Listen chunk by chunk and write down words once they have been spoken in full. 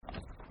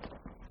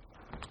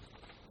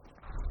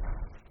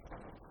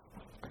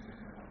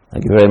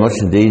Thank you very much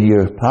indeed,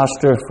 your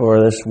pastor,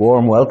 for this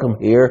warm welcome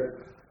here.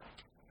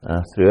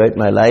 Throughout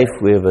my life,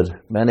 we have had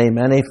many,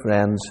 many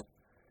friends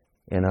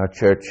in our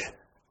church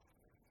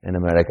in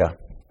America.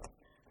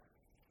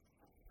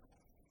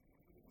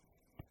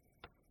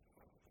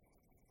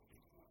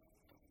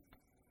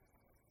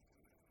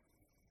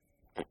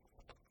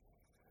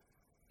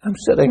 I've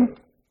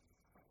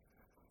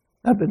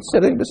been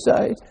sitting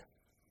beside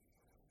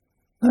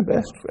my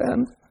best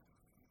friend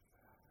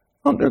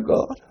under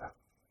God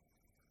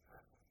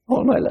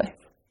all my life,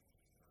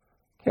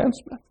 Ken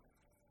Smith,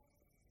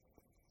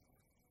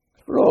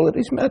 for all that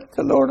he's meant to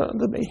the Lord and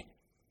to me,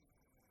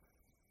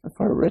 and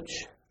for how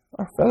rich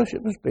our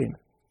fellowship has been.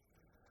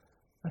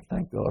 I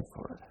thank God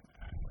for it.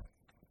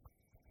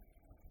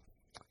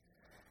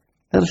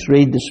 Let us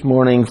read this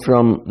morning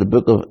from the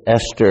book of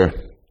Esther.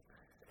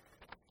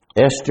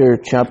 Esther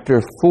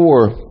chapter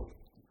 4,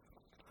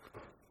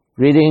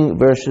 reading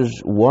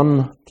verses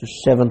 1 to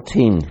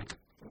 17.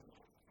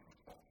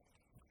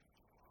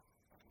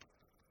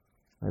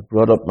 I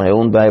brought up my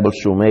own Bible,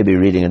 so maybe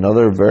reading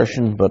another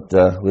version, but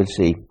we'll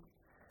see.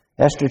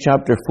 Esther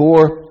chapter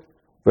 4,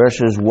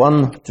 verses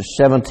 1 to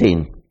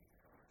 17.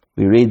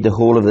 We read the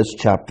whole of this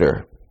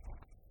chapter.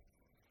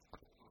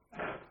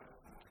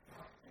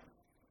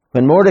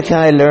 When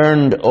Mordecai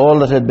learned all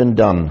that had been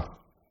done,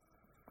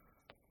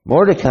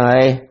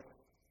 Mordecai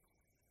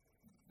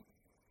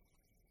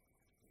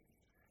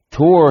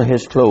tore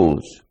his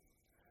clothes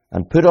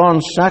and put on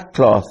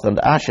sackcloth and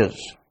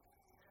ashes,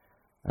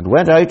 and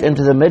went out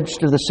into the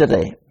midst of the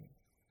city.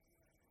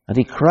 And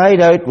he cried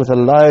out with a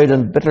loud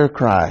and bitter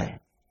cry.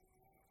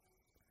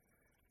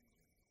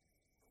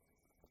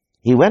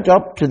 He went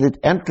up to the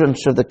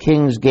entrance of the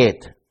king's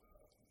gate,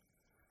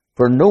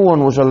 for no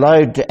one was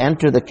allowed to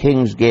enter the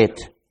king's gate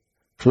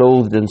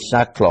clothed in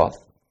sackcloth.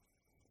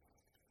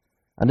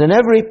 And in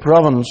every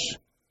province,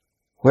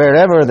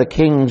 wherever the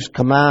king's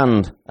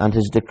command and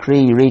his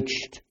decree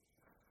reached,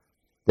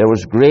 there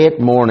was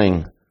great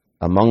mourning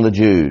among the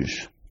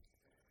Jews,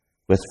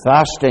 with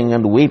fasting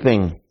and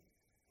weeping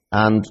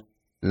and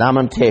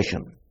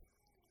lamentation.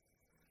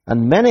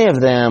 And many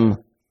of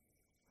them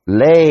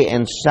lay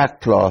in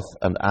sackcloth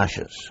and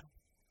ashes.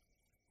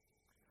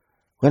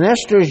 When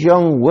Esther's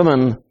young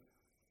women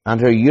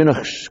and her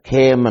eunuchs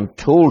came and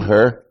told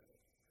her,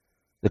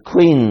 the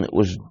queen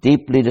was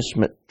deeply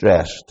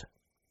distressed.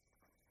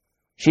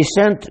 She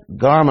sent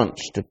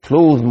garments to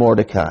clothe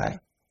Mordecai,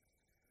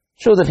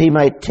 so that he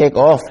might take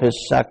off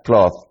his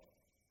sackcloth,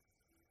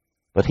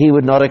 but he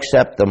would not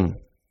accept them.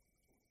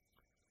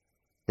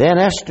 Then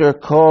Esther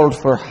called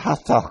for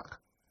Hathach,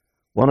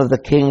 one of the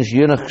king's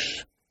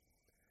eunuchs,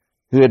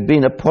 who had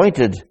been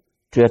appointed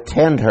to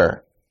attend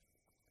her,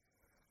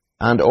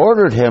 and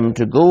ordered him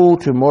to go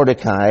to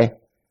Mordecai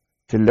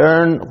to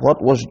learn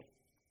what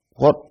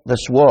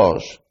this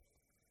was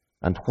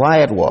and why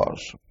it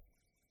was.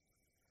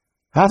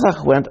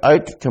 Hathach went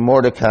out to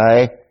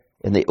Mordecai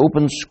in the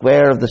open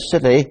square of the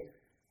city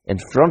in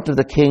front of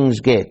the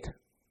king's gate.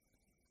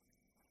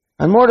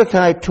 And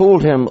Mordecai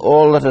told him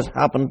all that had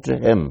happened to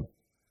him,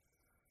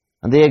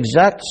 and the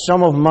exact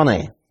sum of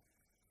money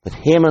that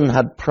Haman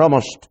had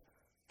promised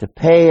to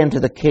pay into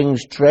the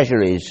king's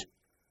treasuries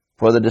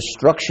for the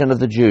destruction of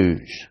the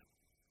Jews.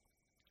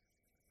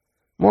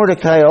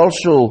 Mordecai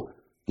also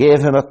gave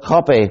him a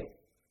copy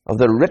of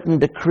the written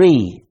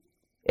decree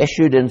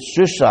issued in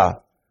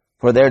Susa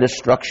for their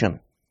destruction,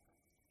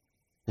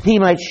 that he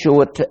might show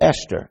it to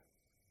Esther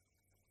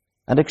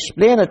and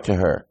explain it to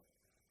her,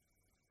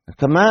 and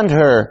command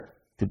her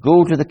to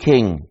go to the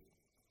king,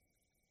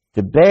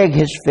 to beg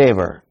his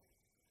favor,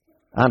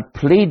 and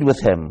plead with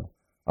him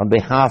on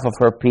behalf of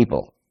her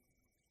people.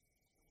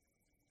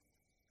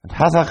 And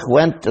Hathach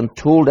went and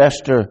told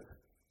Esther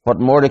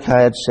what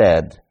Mordecai had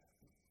said.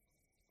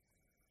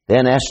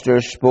 Then Esther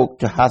spoke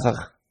to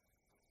Hathach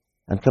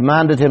and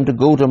commanded him to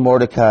go to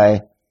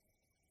Mordecai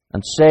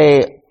and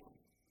say,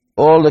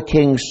 all the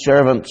king's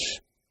servants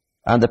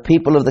and the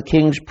people of the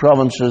king's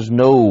provinces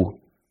know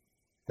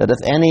that if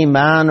any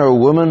man or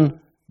woman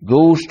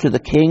goes to the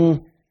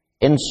king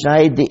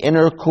inside the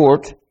inner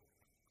court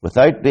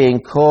without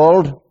being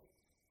called,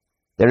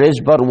 there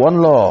is but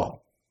one law: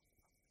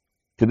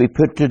 to be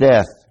put to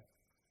death,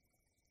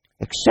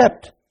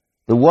 except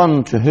the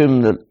one to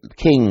whom the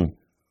king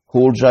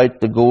holds out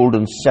the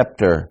golden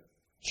scepter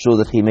so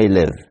that he may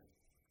live.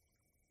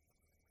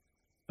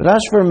 But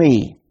as for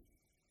me,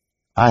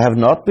 I have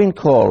not been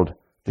called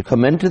to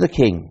come into the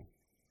king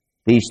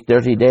these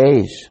 30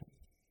 days.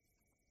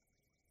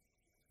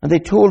 And they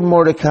told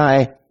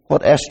Mordecai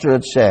what Esther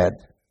had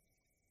said.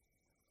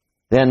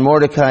 Then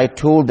Mordecai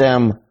told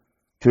them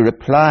to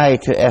reply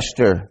to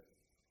Esther,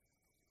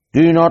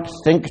 do not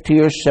think to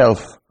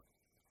yourself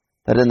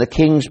that in the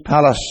king's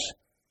palace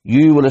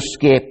you will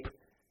escape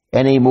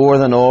any more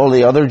than all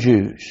the other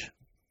Jews.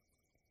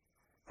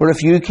 For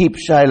if you keep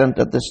silent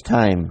at this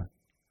time,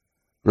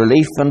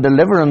 relief and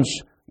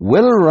deliverance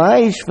will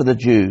rise for the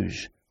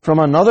Jews from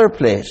another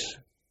place,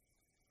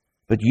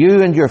 but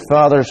you and your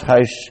father's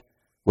house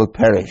will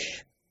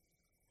perish.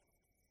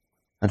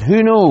 And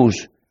who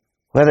knows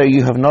whether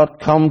you have not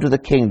come to the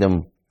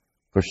kingdom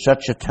for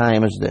such a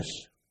time as this.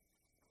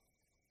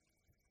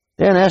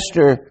 Then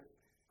Esther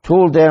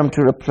told them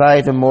to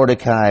reply to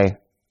Mordecai,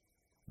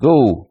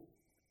 Go,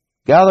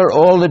 gather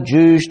all the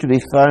Jews to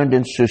be found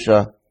in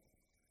Susa,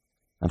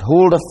 and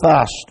hold a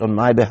fast on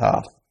my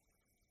behalf.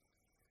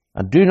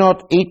 And do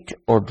not eat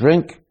or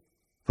drink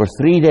for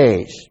 3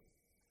 days,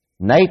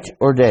 night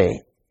or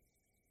day.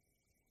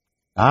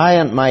 I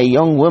and my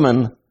young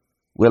women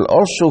will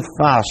also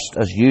fast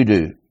as you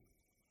do.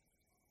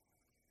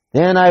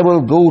 Then I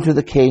will go to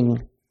the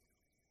king,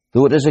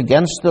 though it is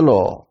against the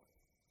law.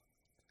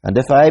 And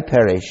if I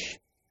perish,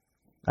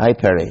 I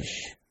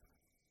perish.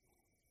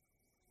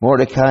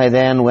 Mordecai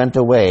then went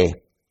away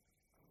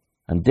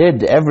and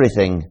did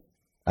everything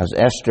as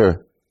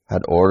Esther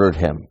had ordered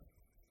him.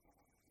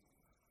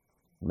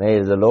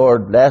 May the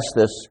Lord bless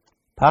this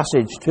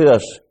passage to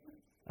us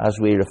as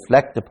we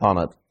reflect upon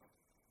it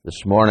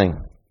this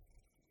morning.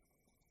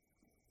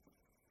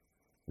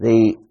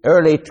 The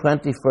early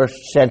 21st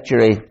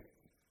century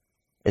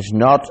is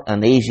not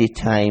an easy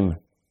time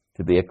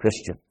to be a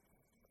Christian.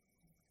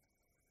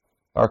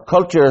 Our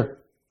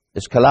culture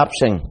is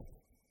collapsing.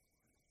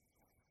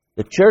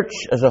 The church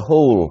as a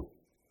whole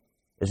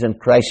is in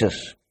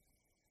crisis.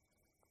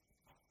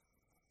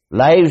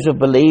 Lives of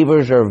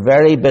believers are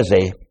very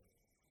busy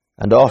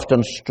and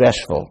often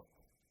stressful.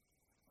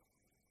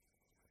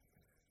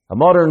 A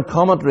modern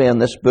commentary on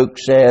this book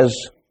says,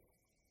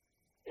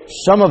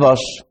 some of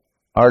us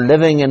are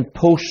living in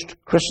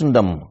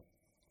post-Christendom,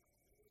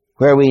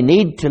 where we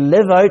need to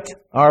live out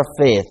our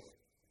faith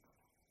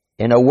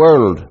in a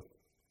world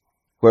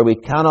where we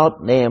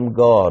cannot name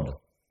God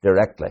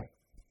directly.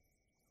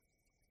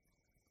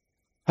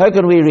 How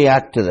can we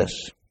react to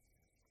this?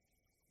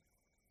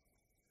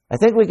 I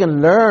think we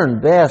can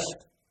learn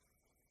best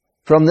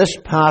from this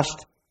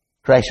past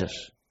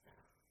crisis,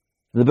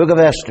 the book of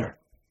Esther,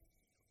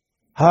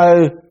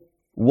 how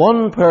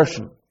one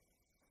person,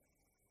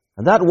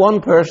 and that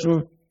one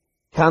person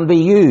can be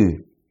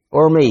you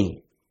or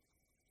me,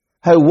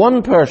 how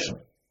one person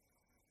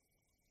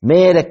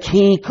made a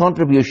key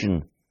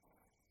contribution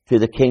to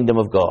the kingdom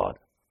of God.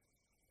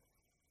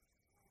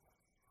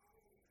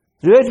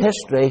 Throughout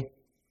history,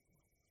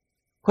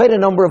 quite a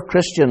number of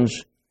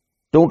Christians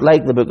don't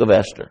like the book of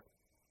Esther.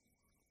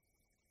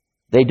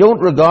 They don't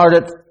regard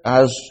it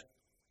as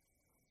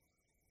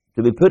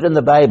to be put in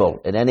the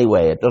Bible in any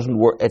way. It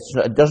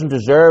doesn't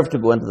deserve to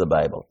go into the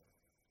Bible.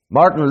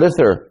 Martin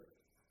Luther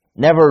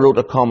never wrote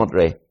a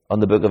commentary on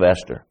the book of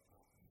Esther.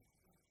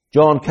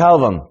 John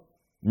Calvin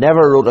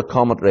never wrote a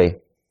commentary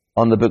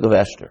on the book of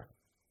Esther.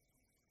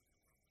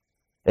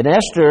 In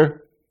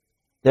Esther,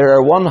 there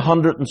are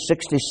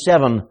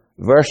 167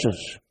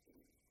 verses.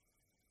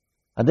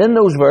 And in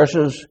those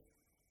verses,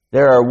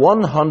 there are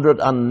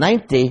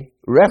 190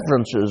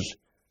 references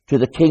to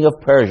the king of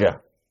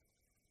Persia.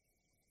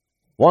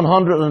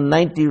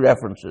 190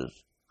 references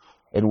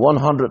in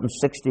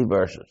 160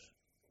 verses.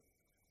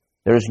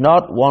 There is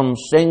not one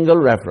single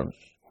reference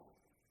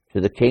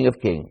to the King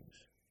of Kings,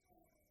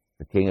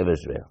 the King of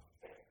Israel.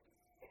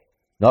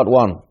 Not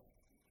one.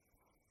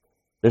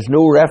 There's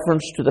no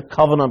reference to the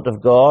covenant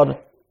of God.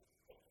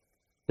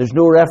 There's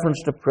no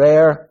reference to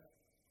prayer.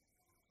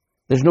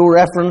 There's no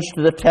reference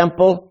to the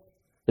temple.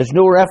 There's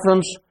no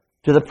reference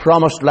to the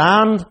promised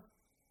land.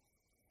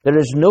 There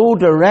is no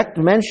direct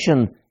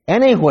mention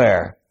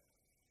anywhere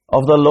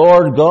of the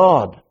Lord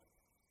God.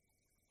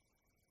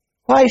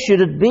 Why should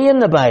it be in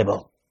the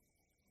Bible?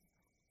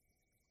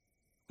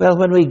 Well,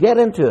 when we get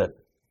into it,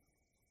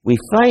 we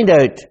find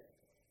out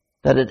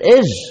that it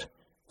is,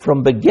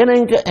 from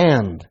beginning to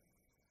end,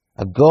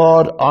 a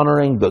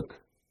God-honoring book.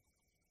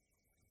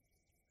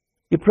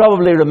 You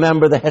probably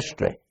remember the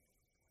history.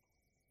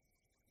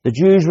 The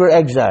Jews were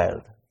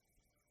exiled.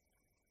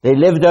 They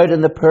lived out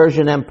in the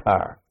Persian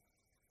Empire.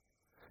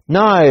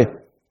 Now,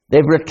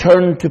 they've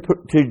returned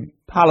to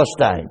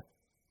Palestine.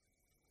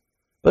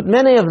 But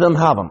many of them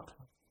haven't.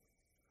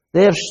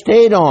 They have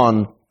stayed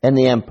on in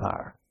the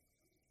empire.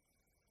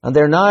 And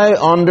they're now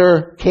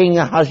under King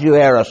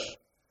Ahasuerus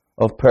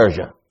of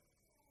Persia.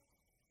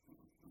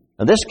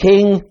 And this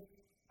king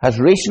has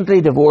recently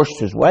divorced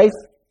his wife,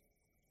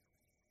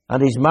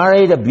 and he's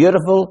married a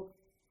beautiful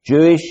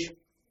Jewish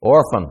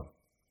orphan,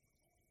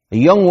 a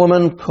young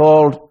woman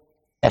called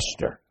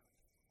Esther.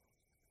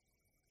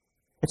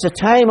 It's a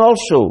time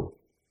also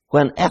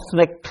when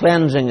ethnic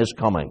cleansing is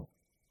coming.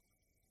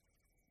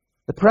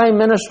 The prime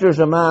minister is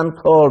a man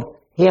called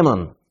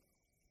Haman,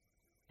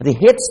 and he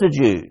hates the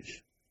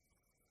Jews,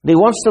 and he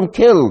wants them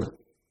killed.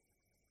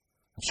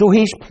 So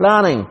he's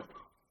planning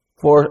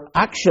for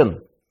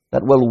action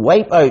that will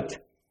wipe out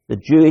the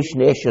Jewish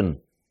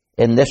nation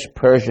in this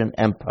Persian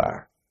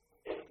Empire.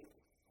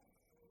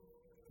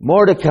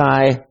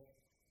 Mordecai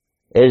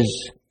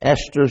is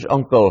Esther's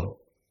uncle.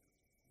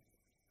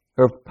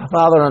 Her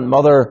father and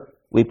mother,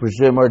 we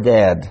presume, are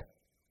dead.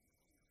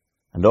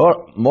 And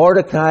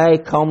Mordecai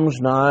comes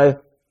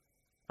now,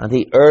 and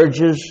he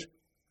urges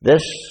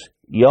this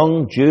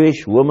young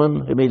Jewish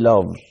woman whom he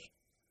loves,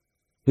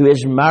 who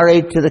is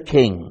married to the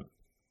king,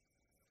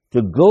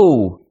 to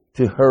go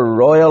to her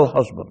royal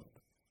husband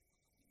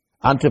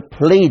and to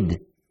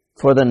plead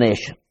for the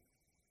nation.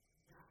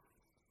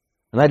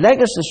 And I'd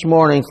like us this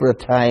morning for a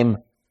time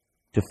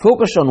to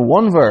focus on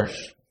one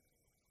verse,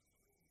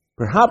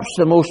 perhaps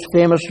the most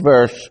famous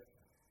verse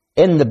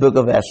in the book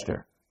of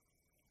Esther.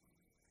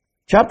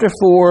 Chapter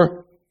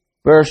 4,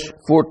 verse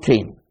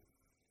 14.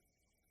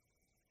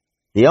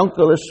 The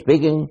uncle is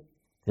speaking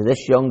to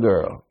this young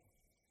girl.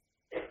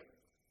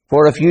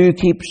 For if you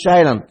keep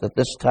silent at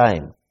this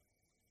time,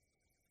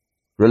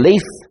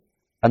 relief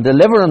and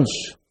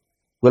deliverance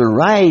will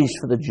rise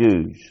for the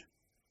Jews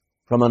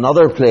from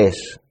another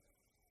place,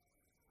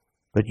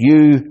 but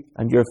you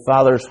and your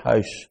father's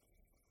house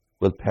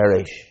will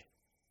perish.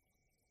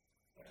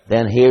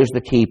 Then here's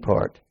the key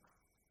part.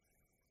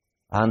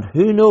 And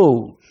who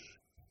knows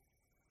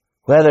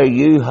whether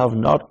you have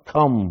not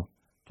come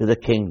to the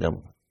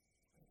kingdom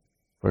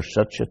for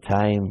such a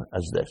time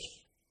as this.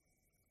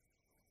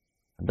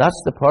 And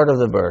that's the part of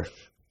the verse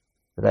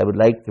that I would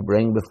like to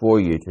bring before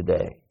you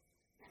today,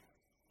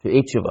 to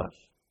each of us.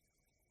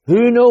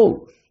 Who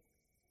knows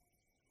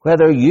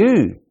whether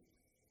you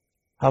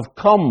have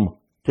come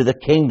to the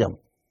kingdom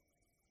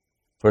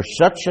for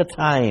such a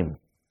time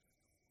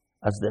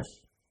as this?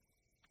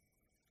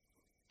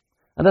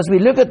 And as we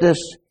look at this,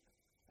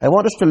 I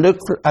want us to look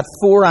at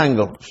four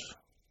angles.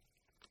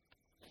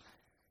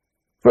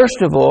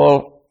 First of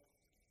all,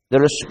 the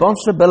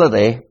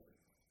responsibility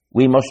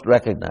we must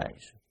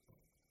recognize.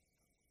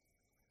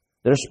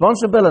 The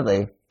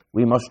responsibility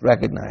we must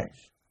recognize.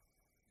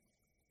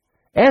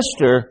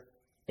 Esther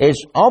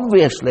is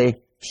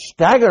obviously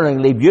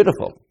staggeringly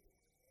beautiful.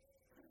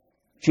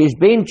 She's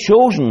been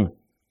chosen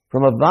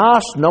from a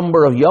vast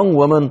number of young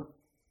women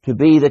to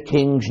be the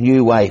king's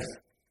new wife.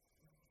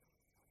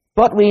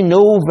 But we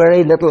know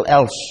very little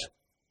else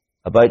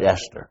about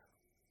Esther.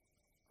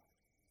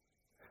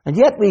 And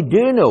yet we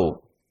do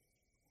know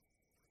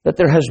that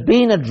there has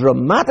been a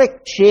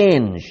dramatic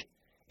change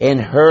in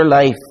her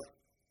life,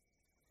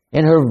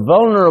 in her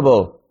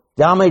vulnerable,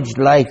 damaged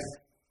life.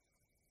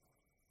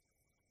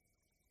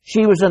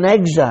 She was an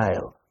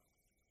exile.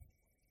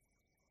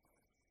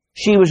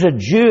 She was a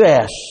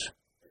Jewess.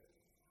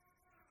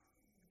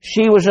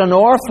 She was an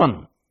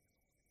orphan.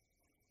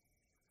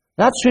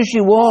 That's who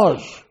she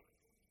was.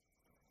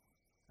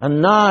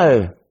 And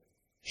now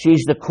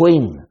she's the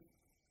queen,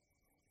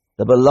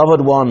 the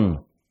beloved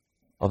one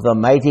of the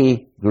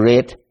mighty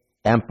great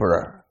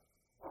emperor.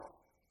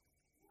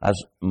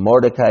 As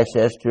Mordecai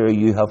says to her,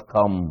 you have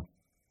come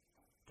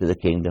to the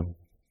kingdom.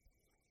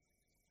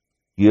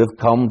 You have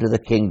come to the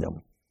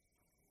kingdom.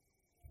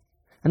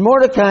 And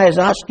Mordecai is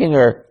asking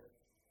her,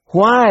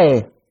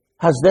 why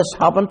has this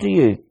happened to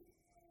you?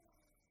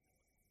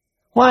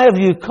 Why have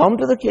you come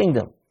to the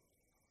kingdom?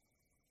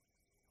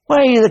 Why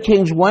are you the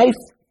king's wife?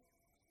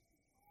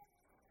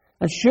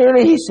 And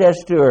surely he says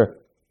to her,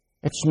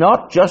 it's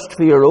not just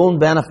for your own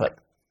benefit.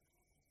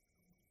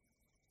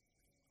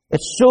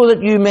 It's so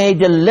that you may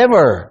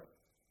deliver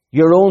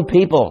your own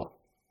people,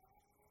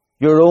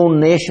 your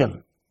own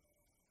nation.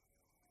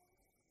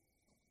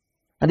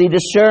 And he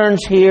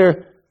discerns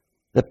here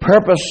the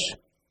purpose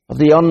of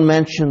the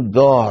unmentioned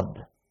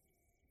God.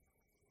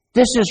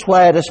 This is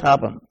why it has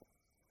happened.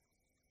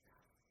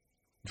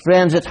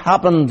 Friends, it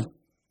happens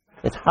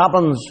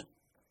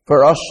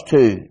for us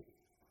too.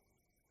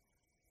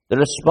 The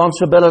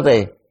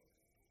responsibility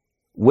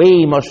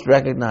we must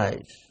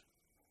recognize.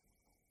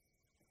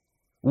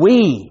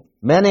 We,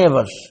 many of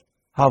us,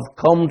 have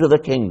come to the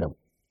kingdom,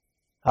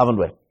 haven't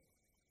we?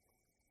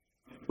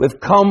 We've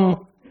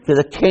come to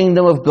the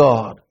kingdom of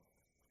God.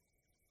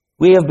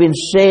 We have been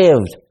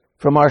saved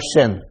from our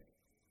sin.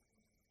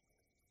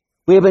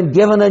 We have been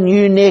given a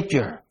new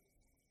nature.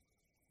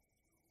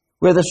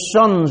 We're the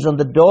sons and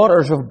the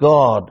daughters of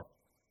God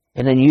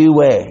in a new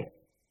way.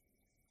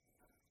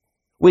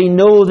 We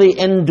know the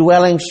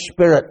indwelling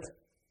Spirit.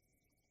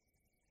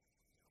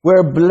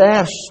 We're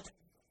blessed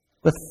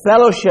with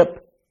fellowship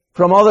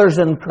from others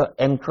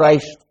in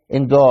Christ,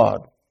 in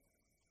God.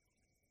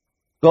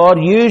 God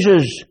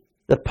uses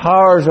the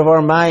powers of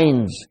our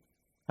minds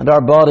and our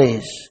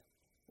bodies.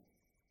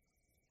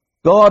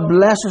 God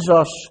blesses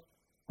us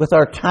with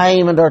our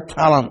time and our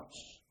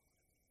talents.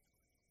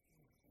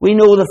 We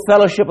know the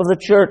fellowship of the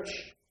church.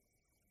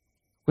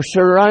 We're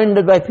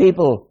surrounded by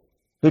people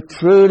who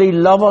truly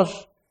love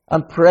us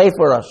and pray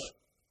for us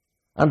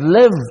and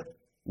live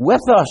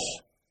with us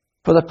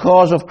for the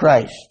cause of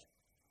Christ.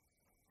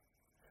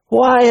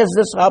 Why has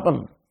this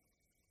happened?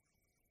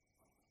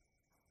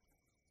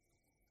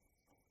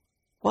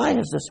 Why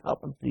has this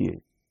happened to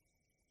you?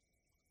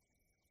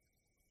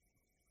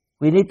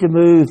 We need to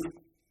move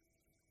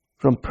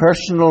from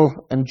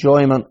personal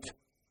enjoyment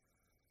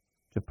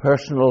to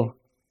personal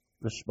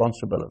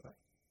responsibility.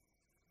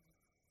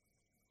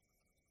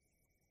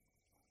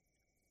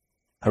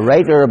 A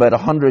writer about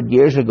 100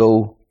 years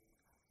ago,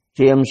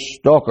 James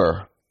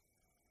Stalker,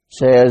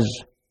 says,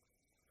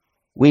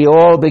 we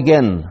all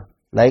begin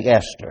like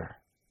Esther,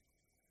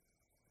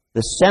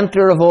 the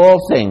center of all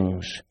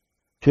things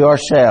to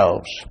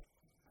ourselves,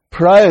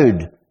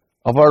 proud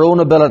of our own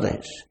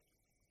abilities,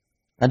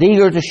 and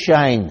eager to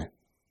shine.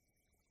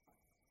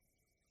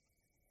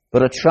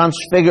 But a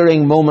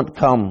transfiguring moment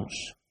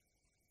comes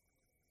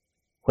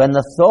when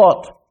the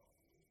thought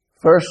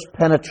first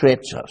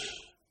penetrates us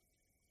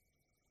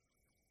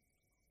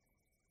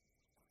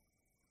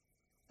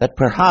that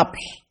perhaps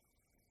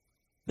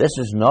this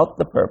is not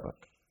the purpose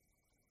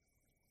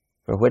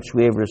for which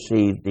we have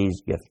received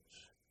these gifts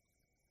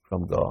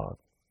from God.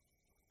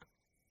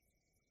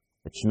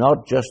 It's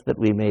not just that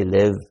we may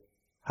live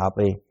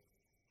happy,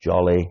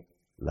 jolly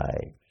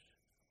lives.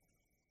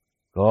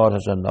 God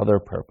has another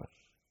purpose.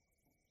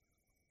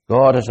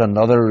 God has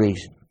another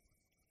reason.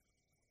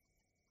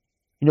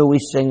 You know, we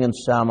sing in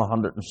Psalm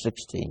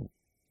 116,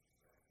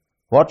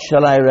 "What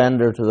shall I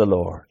render to the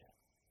Lord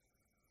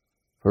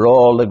for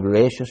all the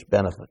gracious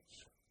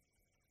benefits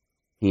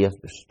He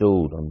hath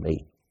bestowed on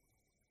me?"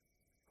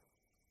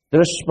 The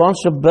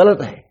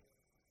responsibility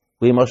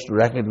we must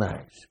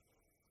recognize.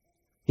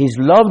 He's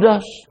loved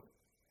us.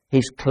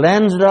 He's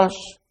cleansed us.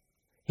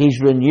 He's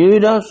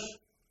renewed us.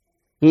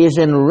 He has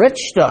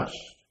enriched us.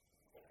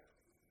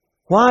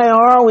 Why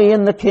are we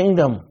in the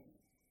kingdom?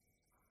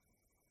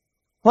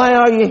 Why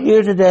are you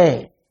here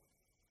today?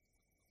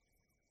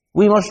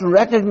 We must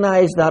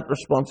recognize that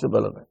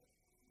responsibility.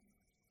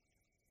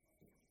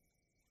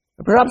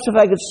 Perhaps if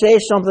I could say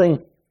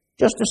something,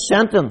 just a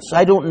sentence.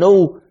 I don't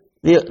know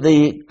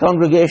the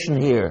congregation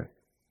here.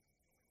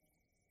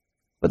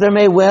 But there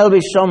may well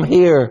be some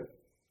here,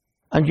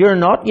 and you're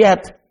not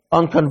yet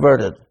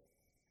unconverted.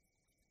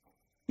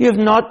 You have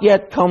not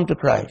yet come to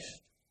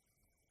Christ.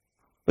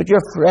 But your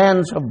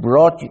friends have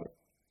brought you.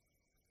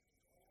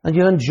 And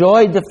you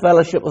enjoyed the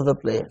fellowship of the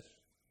place.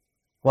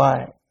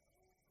 Why?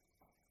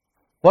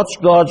 What's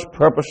God's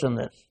purpose in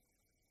this?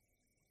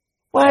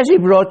 Why has He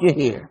brought you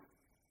here?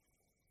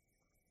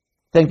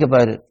 Think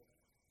about it.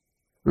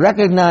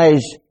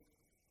 Recognize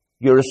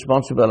your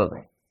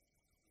responsibility.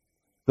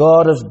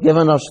 God has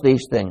given us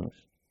these things.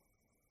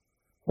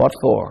 What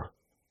for?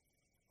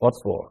 What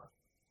for?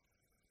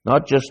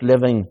 Not just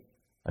living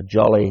a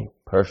jolly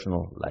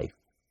personal life.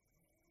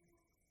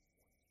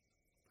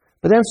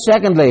 But then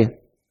secondly,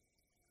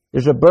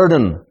 there's a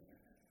burden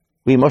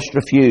we must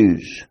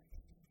refuse.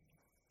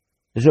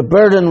 There's a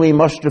burden we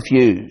must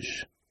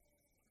refuse.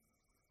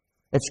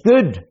 It's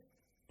good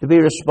to be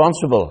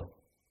responsible,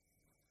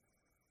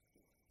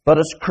 but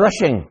it's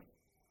crushing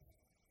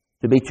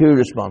to be too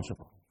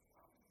responsible.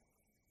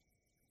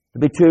 To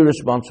be too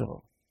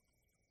responsible.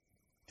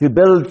 To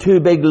build too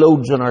big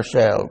loads on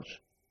ourselves.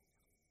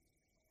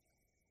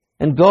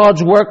 In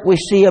God's work we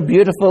see a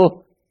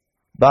beautiful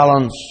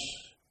balance.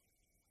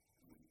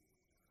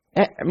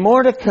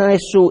 Mordecai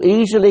so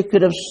easily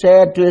could have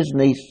said to his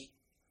niece,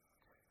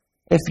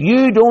 "If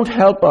you don't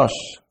help us,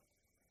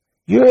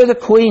 you're the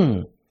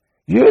queen.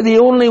 You're the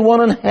only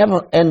one in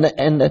heaven,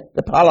 in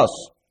the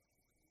palace.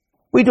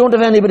 We don't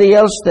have anybody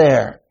else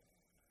there.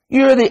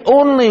 You're the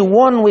only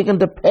one we can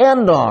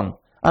depend on.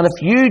 And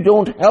if you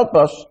don't help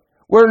us,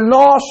 we're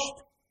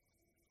lost."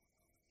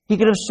 He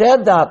could have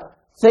said that,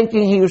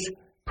 thinking he was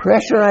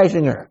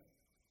pressurizing her.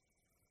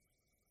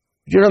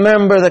 Do you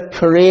remember the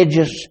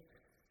courageous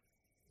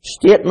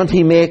statement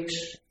he makes?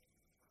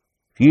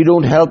 If you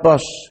don't help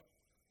us,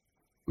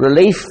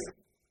 relief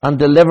and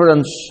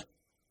deliverance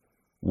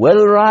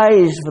will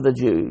rise for the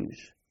Jews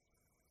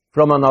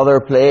from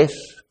another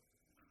place.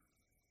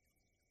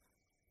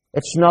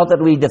 It's not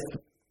that we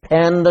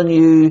depend on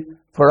you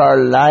for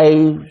our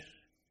lives.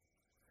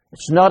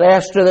 It's not,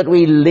 Esther, that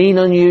we lean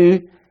on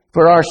you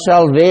for our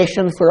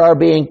salvation, for our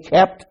being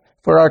kept,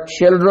 for our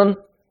children.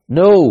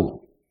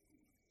 No.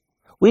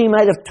 We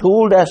might have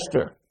told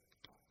Esther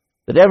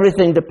that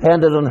everything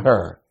depended on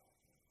her.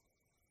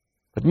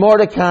 But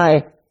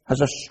Mordecai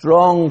has a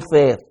strong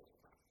faith,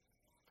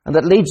 and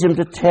that leads him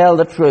to tell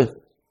the truth.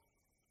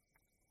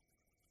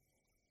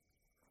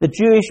 The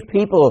Jewish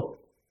people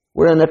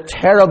were in a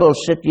terrible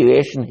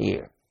situation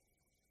here.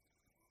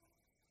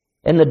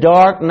 In the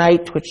dark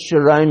night which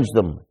surrounds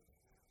them,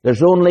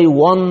 there's only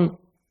one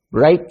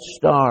bright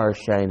star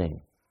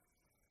shining,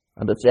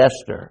 and it's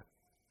Esther.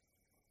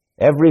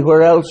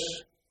 Everywhere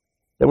else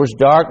there was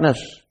darkness.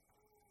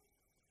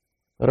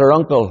 But her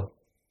uncle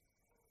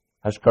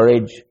has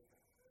courage.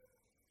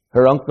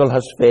 Her uncle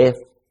has faith.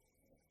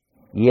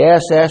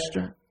 Yes,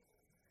 Esther,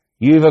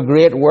 you've a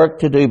great work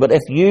to do, but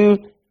if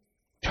you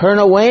turn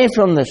away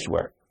from this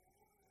work,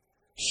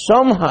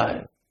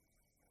 somehow,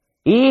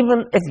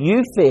 even if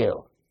you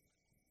fail,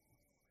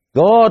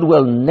 God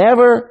will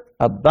never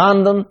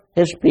abandon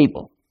His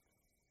people.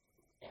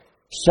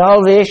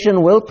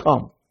 Salvation will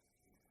come.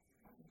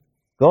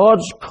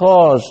 God's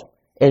cause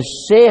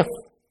is safe,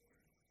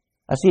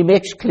 as He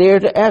makes clear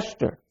to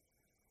Esther.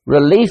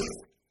 Relief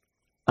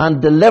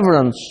and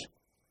deliverance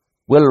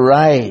will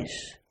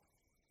rise.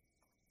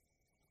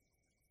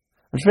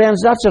 And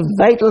friends, that's a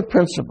vital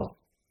principle.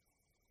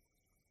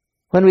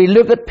 When we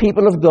look at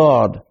people of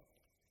God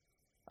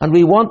and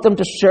we want them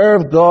to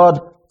serve God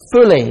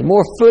fully,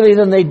 more fully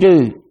than they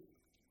do,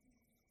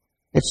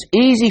 it's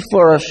easy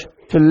for us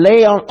to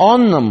lay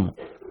on them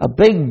a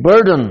big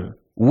burden.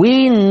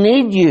 We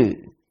need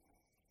you.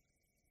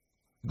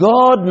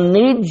 God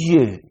needs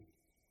you.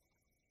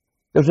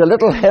 There's a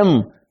little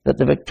hymn that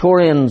the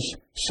Victorians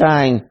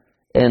sang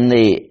in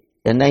the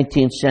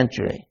 19th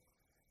century.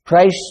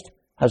 Christ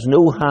has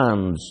no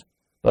hands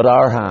but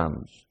our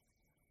hands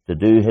to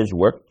do his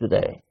work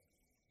today.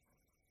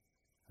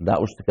 And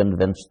that was to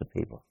convince the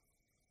people.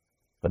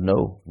 But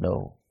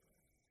no,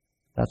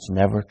 that's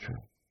never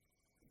true.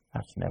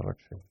 That's never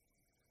true.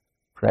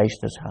 Christ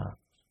has hands.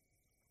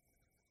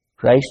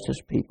 Christ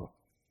has people.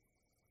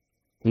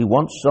 He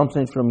wants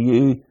something from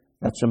you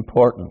that's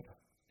important.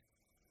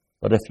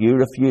 But if you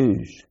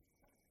refuse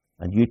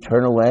and you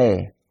turn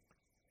away,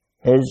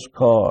 his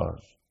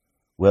cause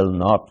will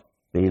not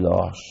be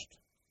lost.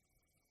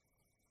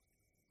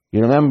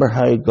 You remember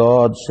how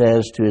God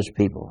says to his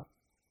people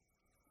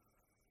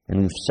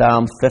in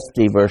Psalm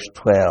 50 verse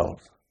 12,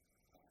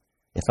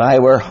 if I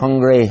were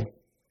hungry,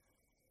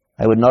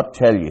 I would not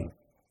tell you,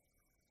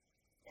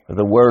 for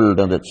the world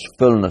and its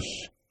fullness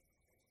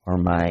are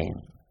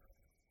mine.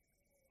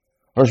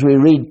 Or as we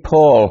read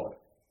Paul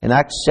in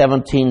Acts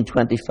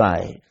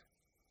 17:25,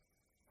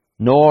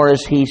 nor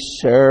is he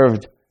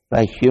served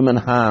by human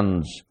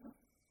hands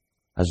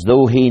as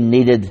though he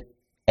needed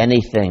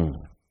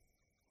anything.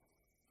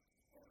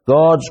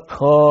 God's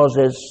cause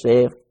is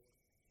safe.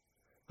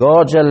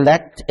 God's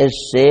elect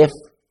is safe.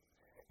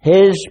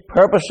 His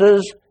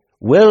purposes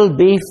will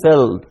be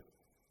filled.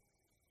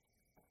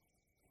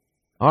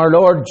 Our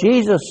Lord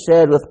Jesus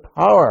said with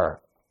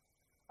power,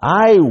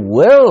 I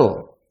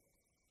will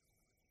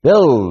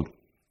build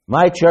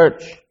my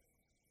church.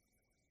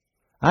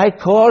 I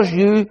cause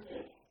you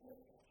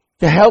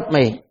to help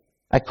me.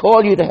 I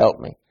call you to help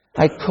me.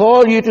 I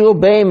call you to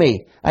obey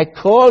me. I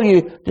call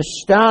you to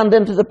stand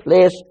into the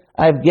place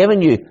I've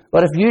given you.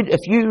 But if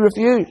you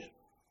refuse,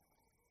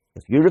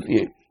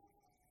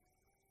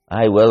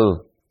 I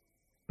will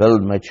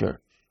build my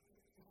church.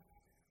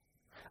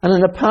 And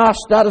in the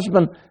past, that has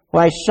been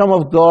why some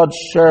of God's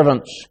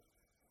servants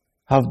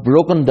have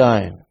broken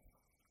down.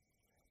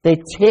 They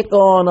take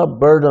on a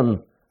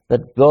burden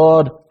that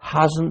God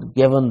hasn't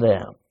given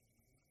them.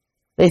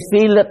 They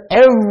feel that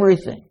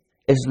everything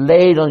is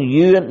laid on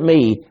you and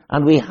me,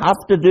 and we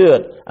have to do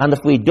it. And if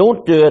we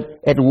don't do it,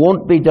 it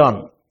won't be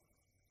done.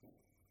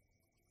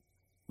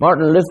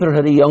 Martin Luther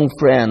had a young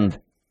friend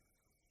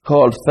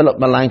called Philip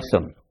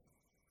Melanchthon.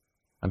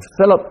 And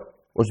Philip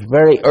was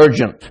very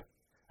urgent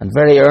and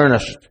very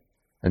earnest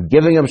and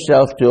giving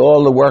himself to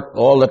all the work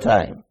all the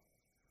time.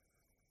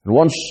 And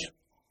once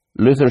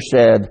Luther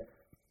said,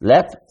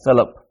 let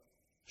Philip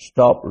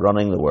stop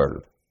running the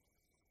world.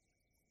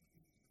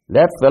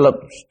 Let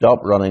Philip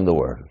stop running the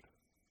world.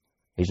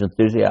 He's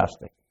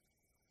enthusiastic.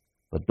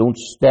 But don't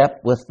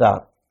step with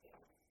that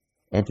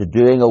into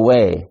doing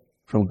away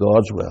from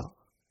God's will.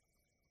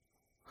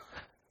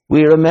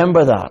 We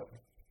remember that.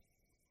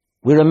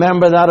 We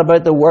remember that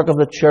about the work of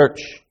the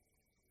church.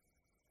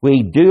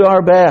 We do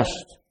our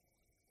best.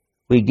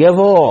 We give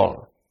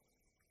all,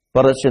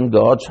 but it's in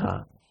God's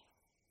hands.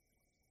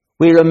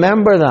 We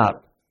remember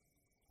that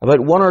about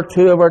one or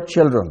two of our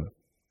children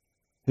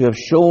who have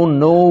shown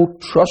no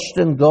trust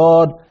in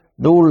God,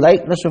 no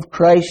likeness of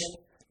Christ,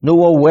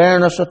 no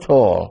awareness at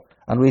all.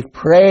 And we've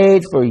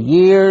prayed for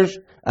years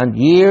and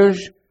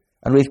years,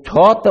 and we've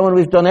taught them and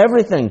we've done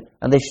everything,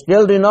 and they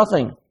still do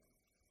nothing.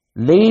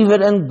 Leave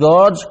it in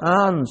God's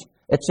hands.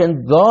 It's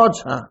in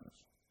God's hands.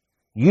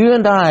 You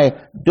and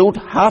I don't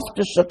have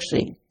to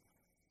succeed.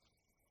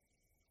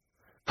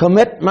 The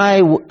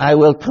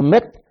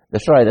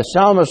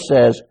psalmist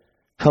says,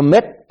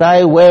 commit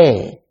thy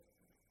way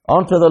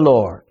unto the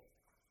Lord.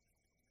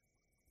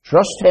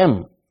 Trust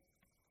him.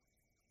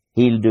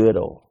 He'll do it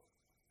all.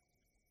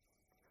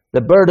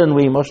 The burden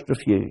we must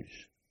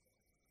refuse.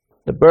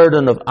 The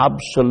burden of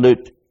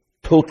absolute,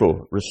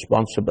 total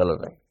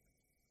responsibility.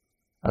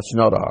 That's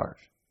not ours.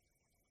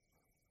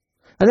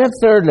 And then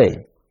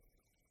thirdly,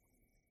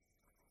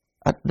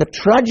 the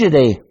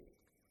tragedy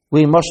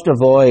we must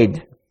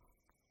avoid.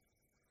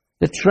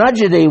 The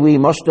tragedy we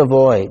must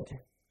avoid.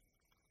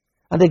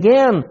 And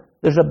again,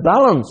 there's a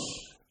balance.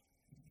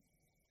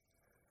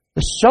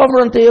 The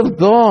sovereignty of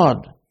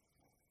God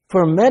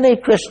for many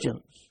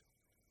Christians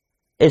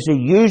is a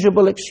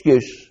usable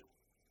excuse.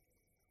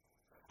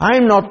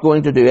 I'm not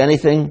going to do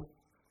anything,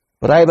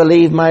 but I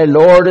believe my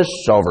Lord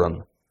is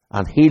sovereign,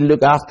 and he'll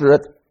look after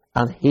it,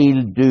 and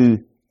he'll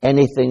do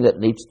anything that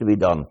needs to be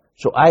done.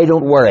 So I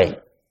don't worry.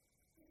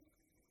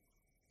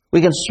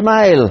 We can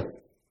smile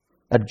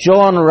at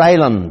John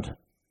Ryland,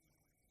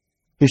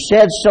 who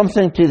said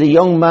something to the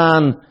young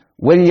man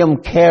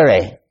William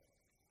Carey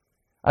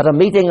at a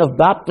meeting of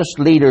Baptist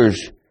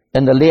leaders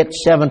in the late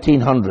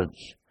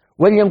 1700s.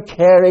 William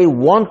Carey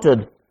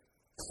wanted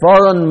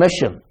foreign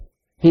mission.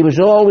 He was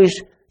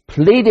always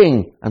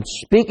pleading and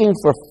speaking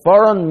for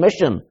foreign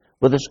mission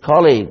with his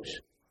colleagues.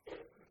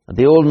 And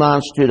the old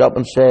man stood up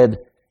and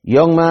said,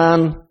 young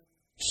man,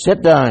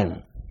 sit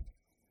down.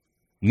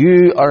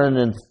 You are an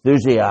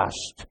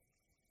enthusiast.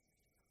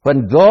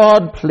 When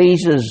God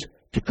pleases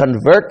to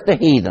convert the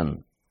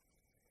heathen,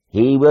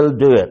 he will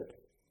do it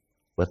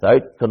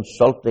without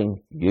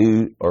consulting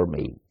you or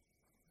me.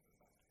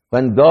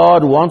 When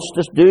God wants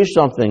to do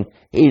something,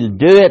 He'll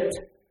do it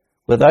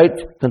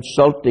without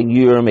consulting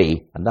you or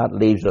me. And that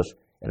leaves us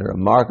in a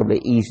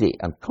remarkably easy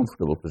and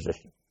comfortable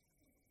position.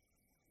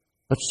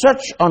 But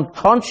such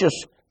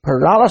unconscious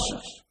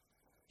paralysis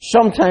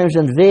sometimes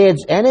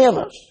invades any of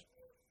us.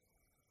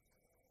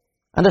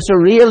 And it's a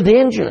real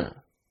danger.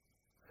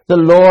 The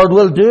Lord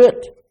will do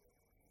it.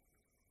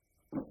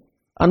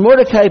 And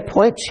Mordecai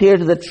points here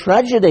to the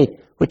tragedy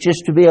which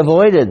is to be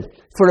avoided.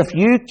 For if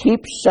you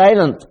keep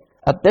silent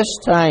at this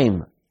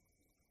time,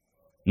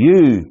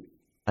 you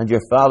and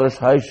your father's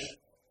house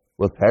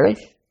will perish.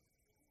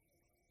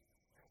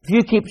 If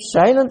you keep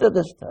silent at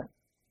this time,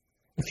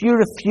 if you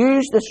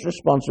refuse this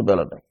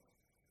responsibility,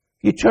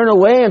 if you turn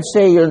away and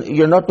say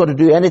you're not going to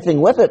do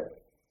anything with it,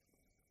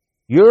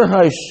 your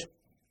house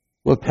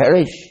will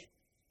perish.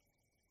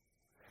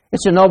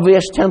 It's an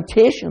obvious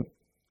temptation.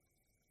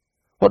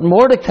 What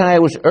Mordecai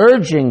was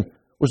urging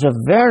was a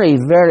very,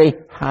 very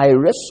high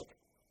risk.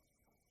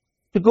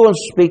 To go and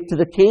speak to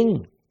the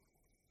king.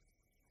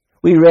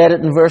 We read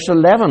it in verse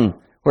 11,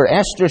 where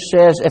Esther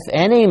says, if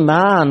any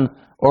man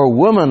or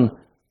woman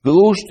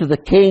goes to the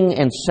king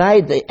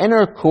inside the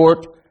inner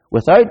court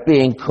without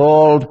being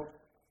called,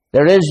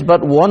 there is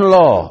but one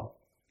law,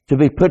 to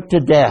be put to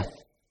death,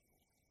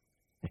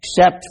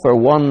 except for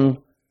one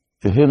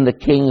to whom the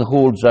king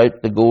holds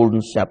out the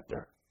golden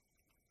scepter.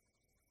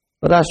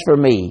 But as for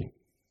me,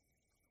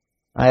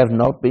 I have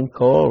not been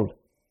called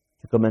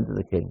to come into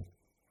the king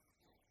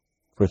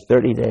for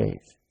 30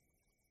 days.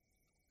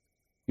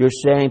 You're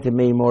saying to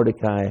me,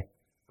 Mordecai,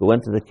 go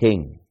into the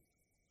king.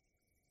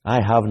 I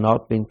have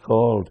not been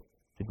called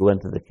to go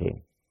into the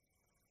king.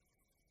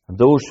 And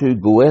those who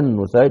go in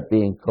without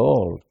being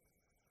called,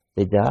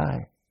 they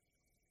die.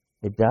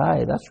 They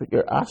die. That's what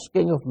you're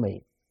asking of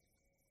me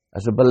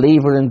as a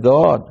believer in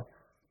God.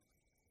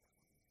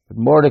 But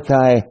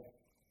Mordecai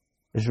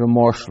is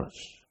remorseless.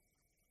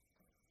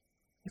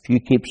 If you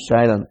keep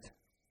silent,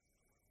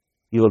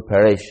 you will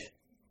perish.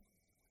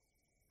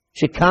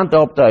 She can't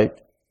opt out.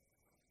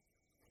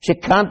 She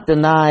can't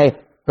deny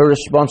her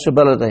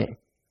responsibility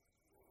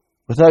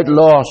without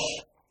loss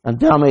and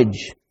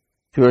damage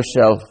to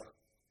herself.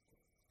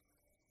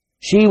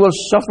 She will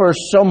suffer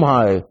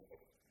somehow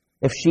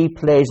if she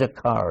plays a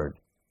card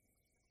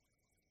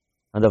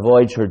and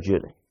avoids her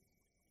duty.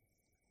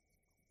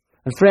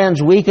 And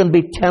friends, we can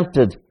be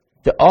tempted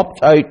to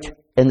opt out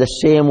in the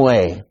same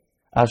way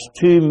as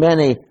too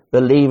many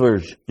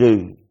believers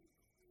do.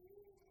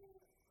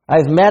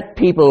 I've met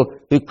people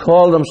who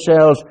call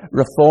themselves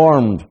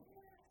Reformed,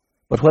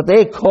 but what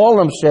they call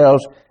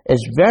themselves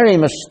is very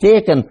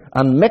mistaken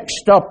and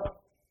mixed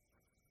up.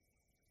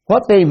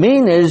 What they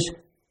mean is,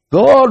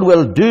 God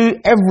will do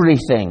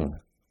everything.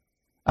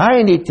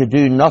 I need to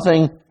do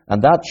nothing,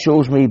 and that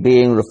shows me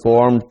being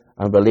Reformed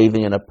and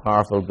believing in a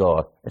powerful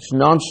God. It's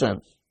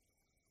nonsense.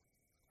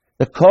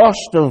 The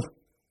cost of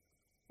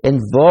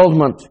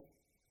involvement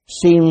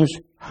seems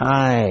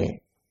high.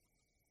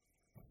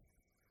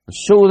 And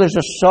so there's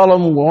a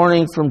solemn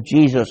warning from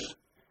Jesus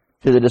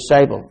to the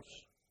disciples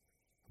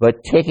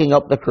about taking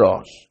up the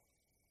cross.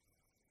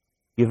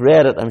 You've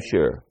read it, I'm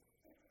sure.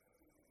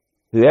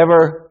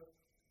 Whoever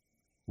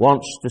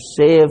wants to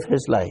save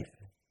his life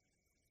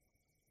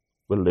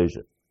will lose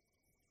it.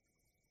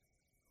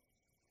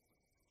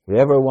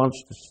 Whoever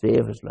wants to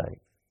save his life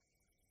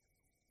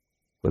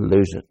will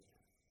lose it.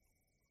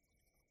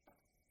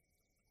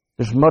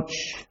 There's much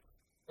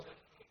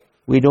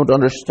we don't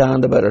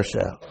understand about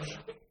ourselves.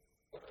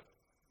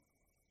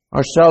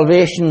 Our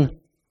salvation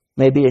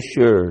may be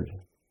assured.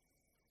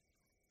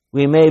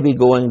 We may be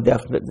going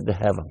definitely to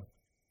heaven.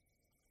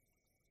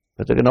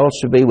 But there can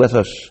also be with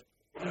us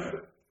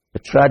the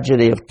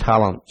tragedy of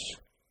talents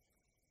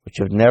which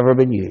have never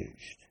been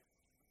used.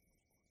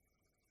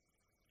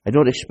 I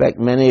don't expect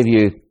many of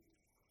you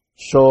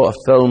saw a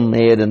film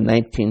made in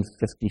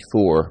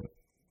 1954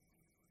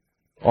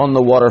 on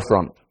the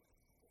waterfront.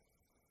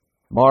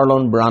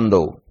 Marlon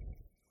Brando.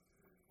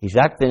 He's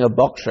acting a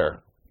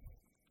boxer.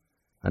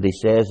 And he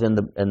says in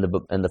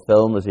the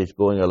film as he's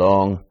going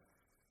along,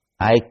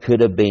 I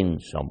could have been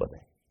somebody.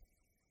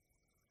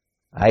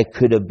 I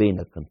could have been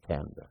a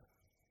contender.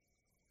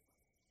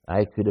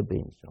 I could have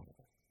been somebody.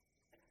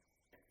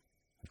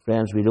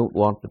 Friends, we don't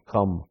want to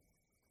come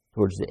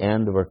towards the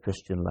end of our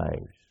Christian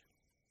lives.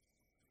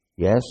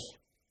 Yes,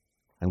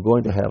 I'm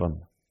going to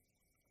heaven.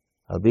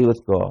 I'll be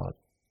with God.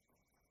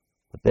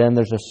 But then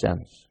there's a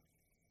sense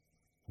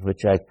in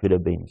which I could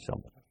have been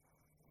somebody.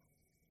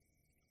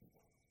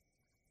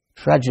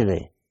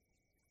 Tragedy.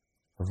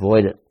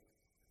 Avoid it.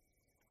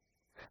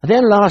 And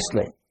then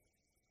lastly,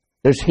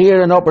 there's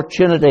here an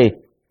opportunity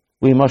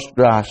we must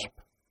grasp.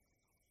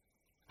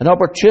 An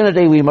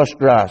opportunity we must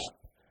grasp.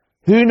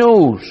 Who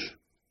knows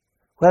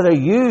whether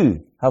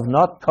you have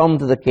not come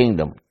to the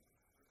kingdom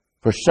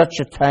for such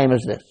a time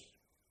as this?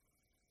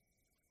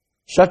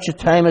 Such a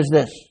time as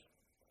this.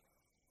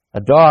 A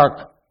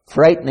dark,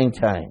 frightening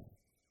time.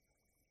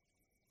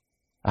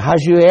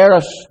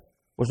 Ahasuerus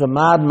was a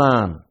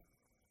madman.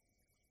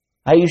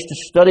 I used to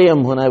study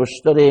him when I was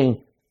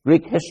studying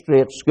Greek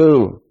history at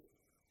school.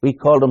 We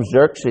called him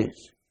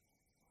Xerxes.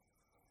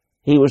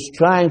 He was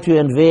trying to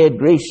invade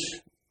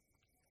Greece.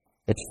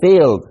 It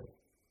failed.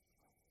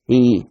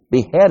 He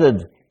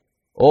beheaded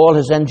all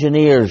his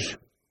engineers.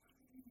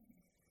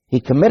 He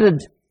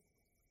whipped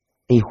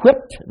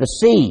the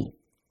sea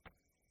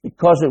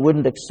because it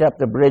wouldn't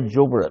accept a bridge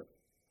over it.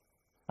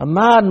 A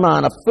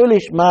madman, a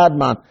foolish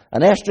madman,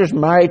 and Esther's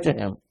married to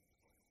him.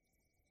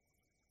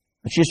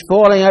 And she's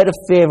falling out of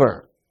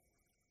favor.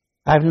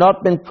 I've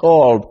not been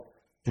called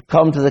to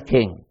come to the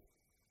king.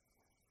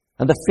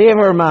 And the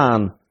favor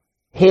man,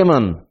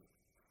 Haman,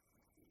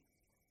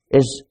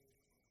 is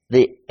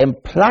the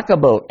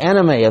implacable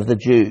enemy of the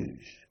Jews.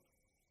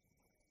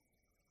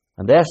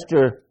 And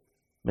Esther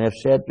may have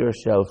said to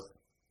herself,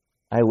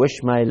 I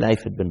wish my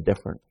life had been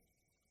different.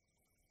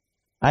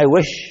 I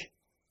wish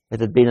it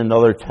had been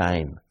another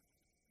time.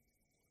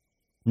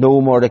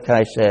 No,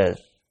 Mordecai says,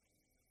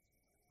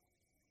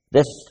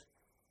 this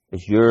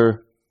is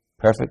your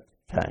perfect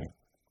time.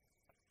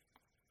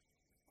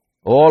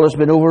 All has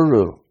been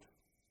overruled.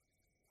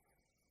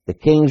 The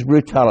king's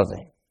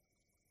brutality,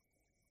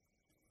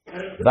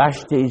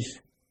 Vashti's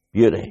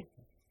beauty,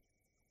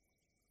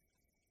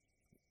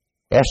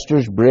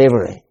 Esther's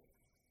bravery,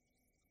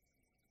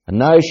 and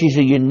now she's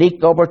a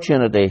unique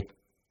opportunity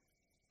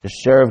to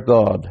serve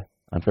God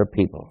and her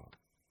people.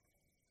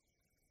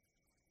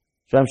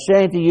 So I'm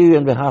saying to you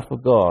on behalf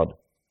of God,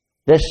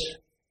 this,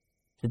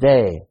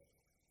 today,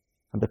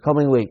 and the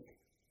coming week,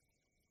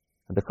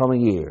 and the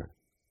coming year,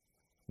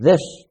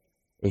 this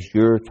is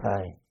your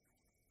time.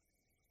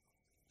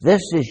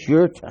 This is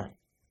your time.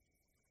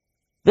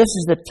 This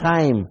is the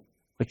time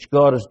which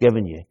God has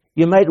given you.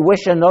 You might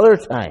wish another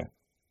time.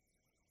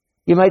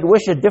 You might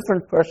wish a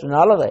different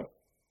personality.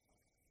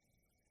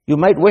 You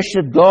might wish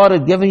that God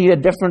had given you a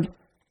different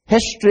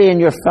history in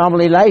your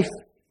family life.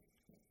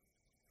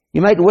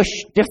 You might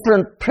wish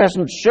different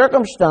present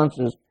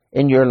circumstances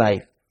in your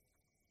life.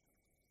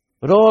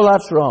 But all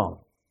that's wrong.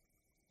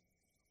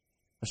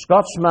 The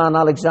Scotsman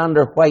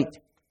Alexander White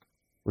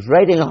was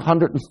writing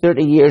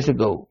 130 years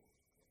ago.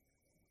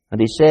 And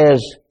he says,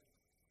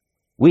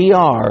 we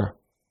are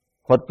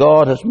what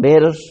God has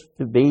made us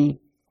to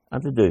be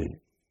and to do.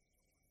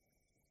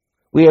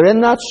 We are in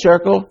that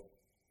circle,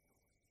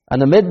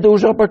 and amid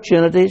those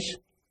opportunities,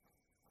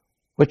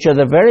 which are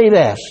the very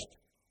best,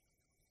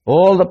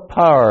 all the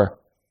power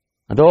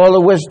and all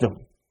the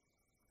wisdom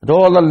and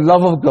all the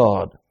love of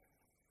God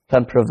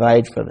can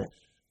provide for this.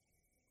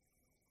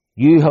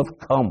 You have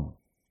come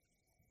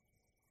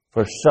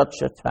for such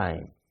a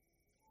time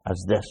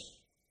as this.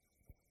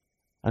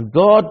 And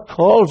God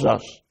calls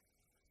us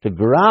to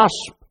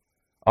grasp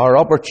our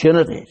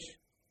opportunities,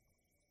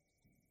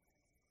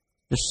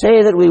 to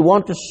say that we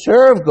want to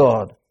serve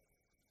God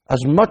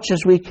as much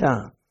as we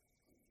can.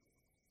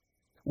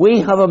 We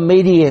have a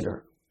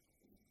mediator.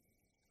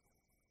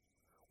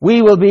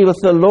 We will be with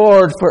the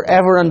Lord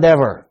forever and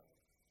ever.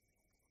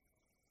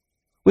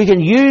 We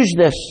can use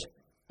this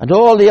and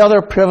all the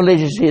other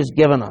privileges He has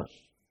given us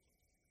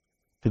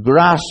to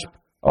grasp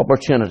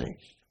opportunities.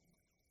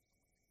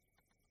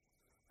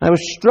 I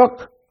was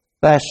struck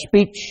by a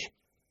speech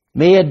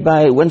made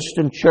by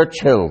Winston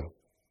Churchill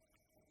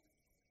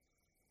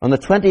on the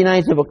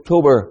 29th of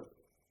October,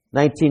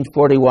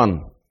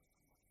 1941.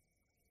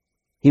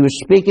 He was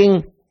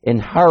speaking in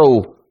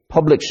Harrow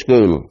Public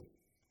School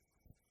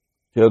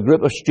to a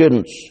group of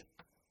students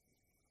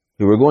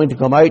who were going to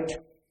come out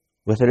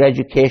with their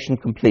education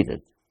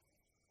completed.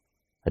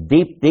 A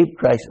deep, deep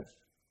crisis.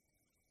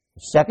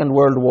 The Second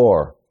World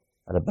War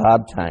at a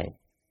bad time.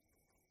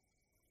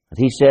 And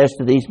he says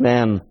to these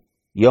men,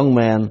 young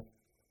men,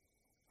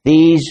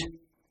 these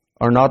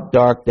are not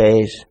dark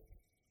days.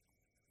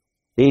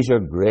 These are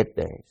great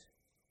days.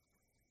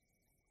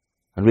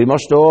 And we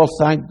must all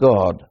thank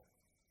God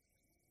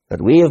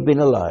that we have been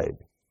allowed,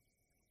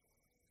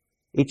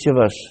 each of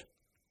us,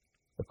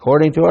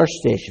 according to our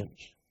stations,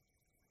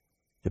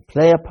 to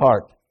play a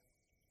part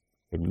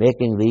in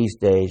making these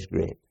days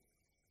great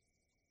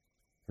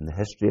in the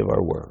history of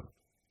our world.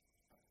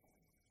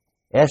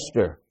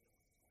 Esther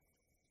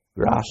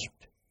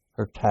grasped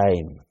her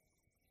time.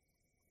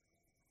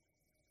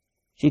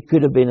 She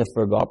could have been a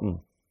forgotten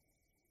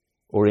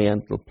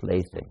Oriental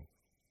plaything.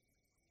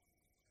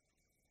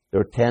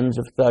 There are tens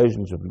of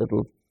thousands of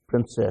little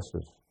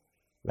princesses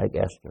like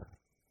Esther.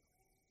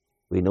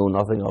 We know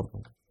nothing of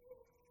them.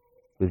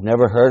 We've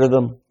never heard of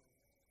them.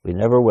 We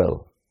never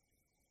will.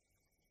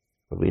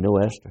 But we know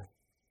Esther.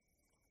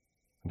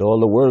 And all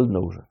the world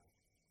knows her.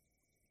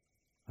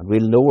 And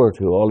we'll know her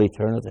to all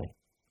eternity.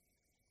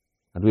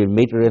 And we'll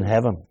meet her in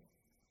heaven.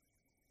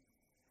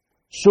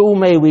 So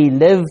may we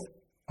live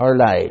our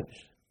lives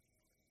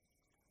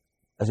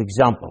as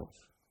examples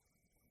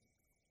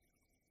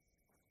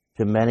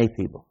to many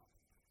people.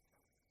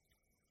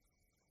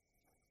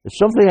 There's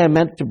something I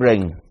meant to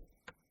bring,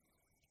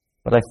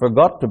 but I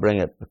forgot to bring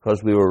it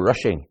because we were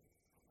rushing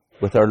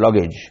with our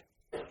luggage.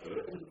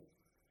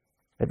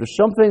 It was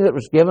something that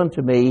was given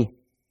to me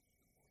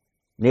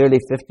nearly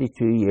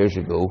 52 years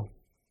ago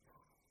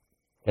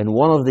in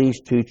one of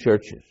these two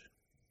churches.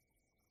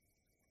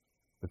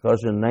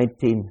 because in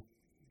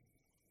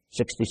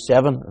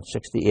 1967 and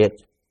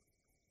 68,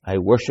 I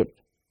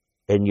worshipped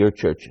in your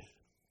churches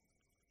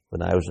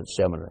when I was at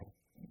seminary.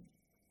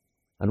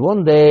 And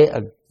one day,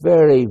 a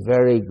very,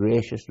 very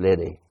gracious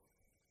lady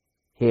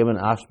came and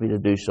asked me to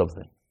do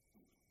something.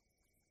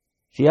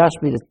 She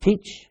asked me to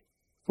teach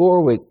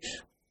 4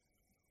 weeks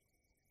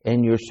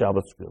in your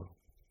Sabbath school.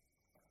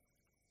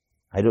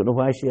 I don't know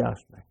why she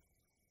asked me.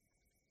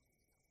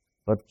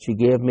 But she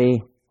gave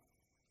me,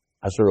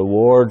 as a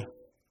reward,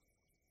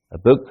 a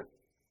book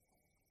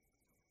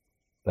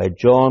by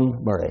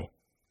John Murray,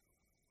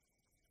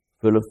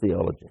 full of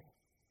theology.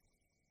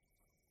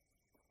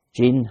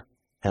 Jean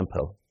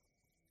Hemphill.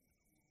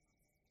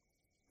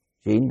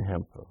 Jean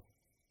Hemphill.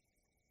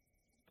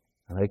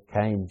 And how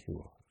kind she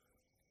was.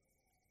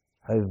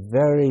 How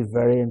very,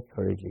 very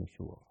encouraging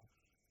she was.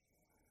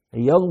 A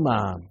young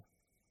man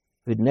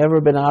who'd never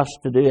been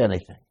asked to do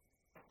anything.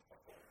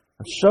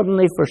 And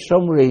suddenly, for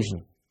some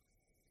reason,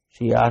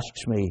 she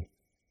asks me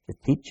to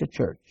teach a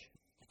church,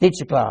 to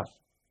teach a class.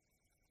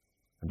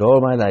 And all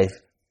my life,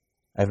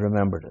 I've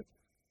remembered it.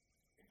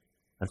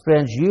 And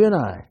friends, you and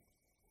I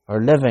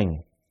are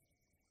living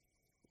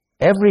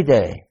every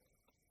day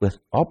with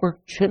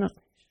opportunities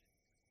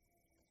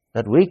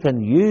that we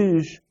can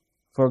use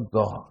for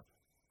God.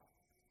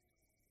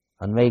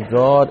 And may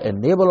God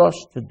enable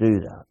us to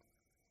do that.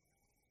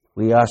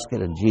 We ask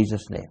it in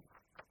Jesus' name.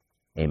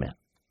 Amen.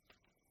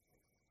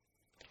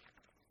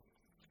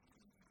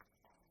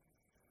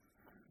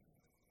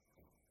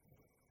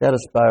 Let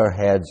us bow our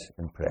heads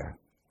in prayer.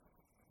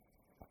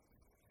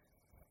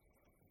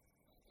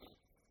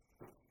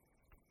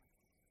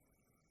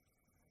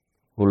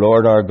 O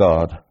Lord our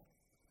God,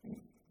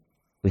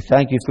 we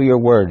thank you for your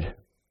word.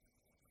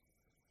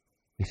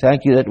 We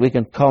thank you that we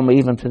can come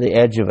even to the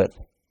edge of it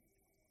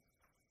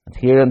and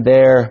here and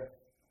there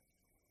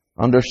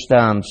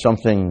understand some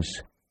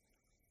things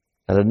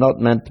that had not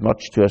meant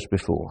much to us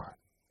before.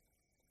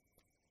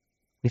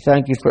 We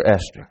thank you for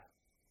Esther.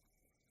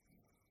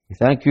 We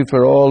thank you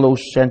for all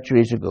those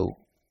centuries ago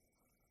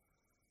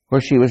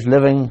where she was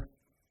living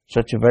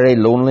such a very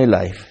lonely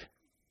life,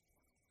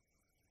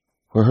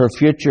 where her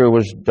future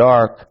was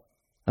dark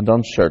and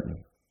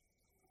uncertain,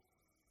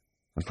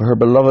 and for her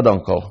beloved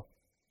uncle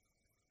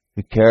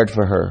who cared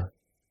for her.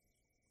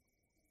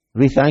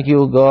 We thank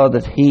you, O God,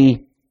 that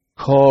he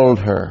called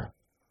her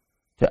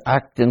to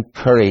act in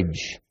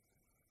courage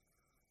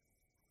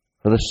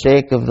for the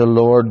sake of the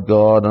Lord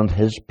God and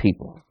his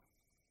people.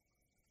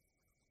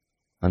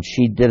 And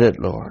she did it,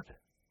 Lord.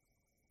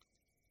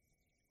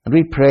 And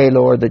we pray,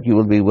 Lord, that you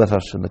will be with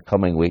us in the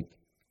coming week.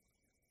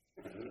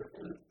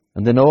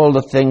 And in all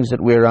the things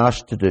that we're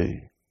asked to do,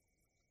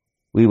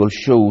 we will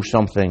show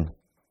something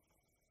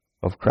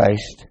of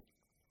Christ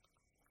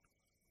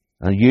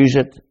and use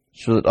it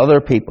so that other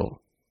people,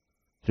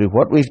 through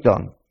what we've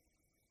done,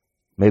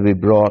 may be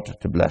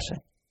brought to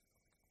blessing.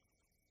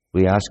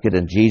 We ask it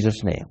in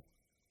Jesus' name.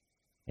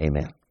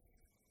 Amen.